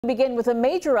Begin with a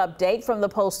major update from the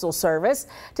Postal Service.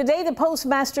 Today, the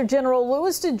Postmaster General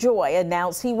Louis DeJoy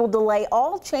announced he will delay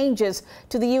all changes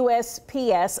to the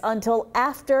USPS until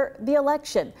after the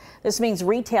election. This means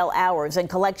retail hours and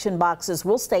collection boxes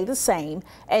will stay the same,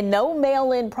 and no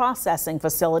mail-in processing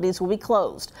facilities will be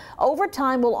closed.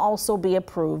 Overtime will also be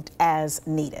approved as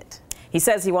needed. He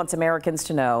says he wants Americans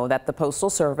to know that the Postal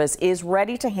Service is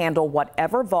ready to handle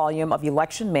whatever volume of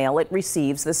election mail it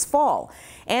receives this fall.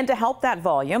 And to help that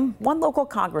volume, one local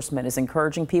congressman is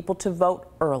encouraging people to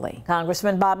vote early.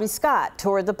 Congressman Bobby Scott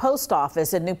toured the post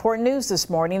office at Newport News this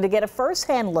morning to get a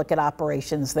first-hand look at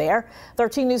operations there.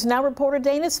 13 News Now reporter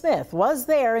Dana Smith was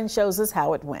there and shows us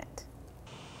how it went.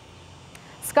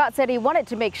 Scott said he wanted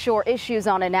to make sure issues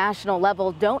on a national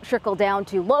level don't trickle down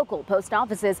to local post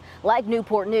offices like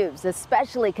Newport News,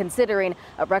 especially considering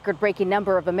a record-breaking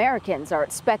number of Americans are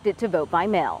expected to vote by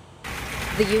mail.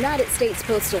 The United States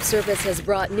Postal Service has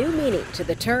brought new meaning to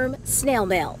the term snail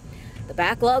mail. The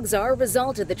backlogs are a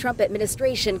result of the Trump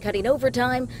administration cutting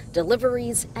overtime,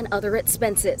 deliveries, and other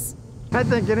expenses. I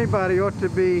think anybody ought to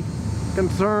be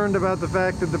concerned about the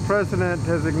fact that the president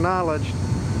has acknowledged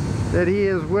that he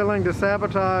is willing to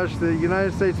sabotage the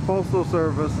United States Postal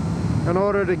Service in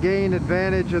order to gain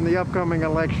advantage in the upcoming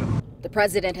election. The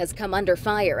president has come under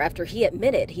fire after he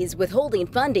admitted he's withholding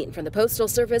funding from the Postal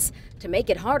Service to make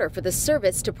it harder for the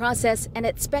service to process an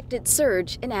expected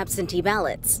surge in absentee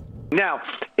ballots. Now,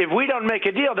 if we don't make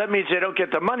a deal, that means they don't get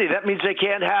the money. That means they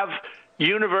can't have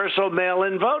universal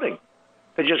mail-in voting.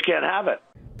 They just can't have it.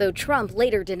 Though Trump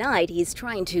later denied he's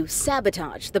trying to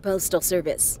sabotage the Postal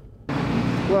Service.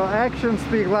 Well, actions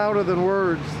speak louder than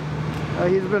words.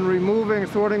 He's been removing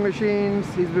sorting machines,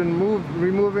 he's been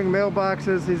removing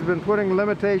mailboxes, he's been putting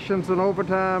limitations on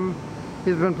overtime,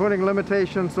 he's been putting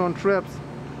limitations on trips.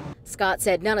 Scott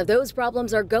said none of those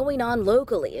problems are going on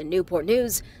locally in Newport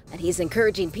News, and he's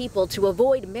encouraging people to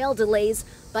avoid mail delays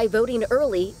by voting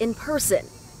early in person.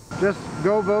 Just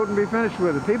go vote and be finished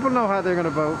with it. People know how they're going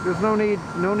to vote. There's no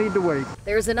need to wait.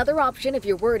 There's another option if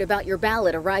you're worried about your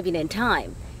ballot arriving in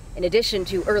time. In addition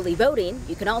to early voting,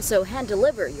 you can also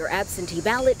hand-deliver your absentee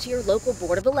ballot to your local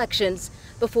Board of Elections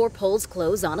before polls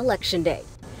close on Election Day.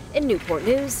 In Newport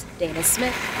News, Dana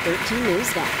Smith, 13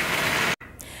 News Now.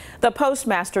 The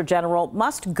Postmaster General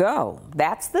must go.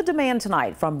 That's the demand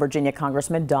tonight from Virginia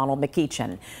Congressman Donald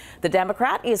McEachin. The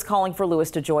Democrat is calling for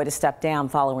Louis DeJoy to step down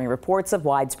following reports of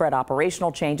widespread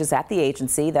operational changes at the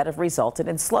agency that have resulted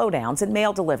in slowdowns in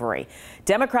mail delivery.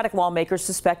 Democratic lawmakers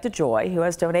suspect DeJoy, who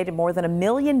has donated more than $1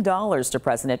 million to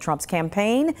President Trump's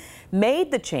campaign, made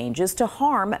the changes to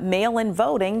harm mail-in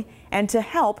voting and to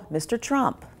help Mr.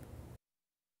 Trump.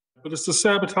 But it's the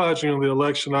sabotaging of the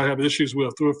election I have issues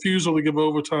with. The refusal to give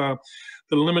overtime,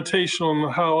 the limitation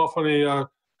on how often a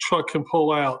truck can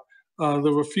pull out,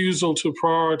 the refusal to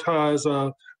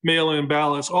prioritize mail-in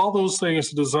ballots. All those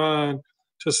things are designed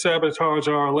to sabotage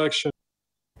our election.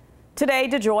 Today,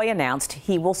 DeJoy announced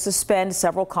he will suspend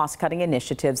several cost-cutting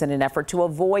initiatives in an effort to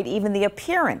avoid even the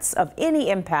appearance of any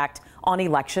impact on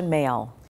election mail.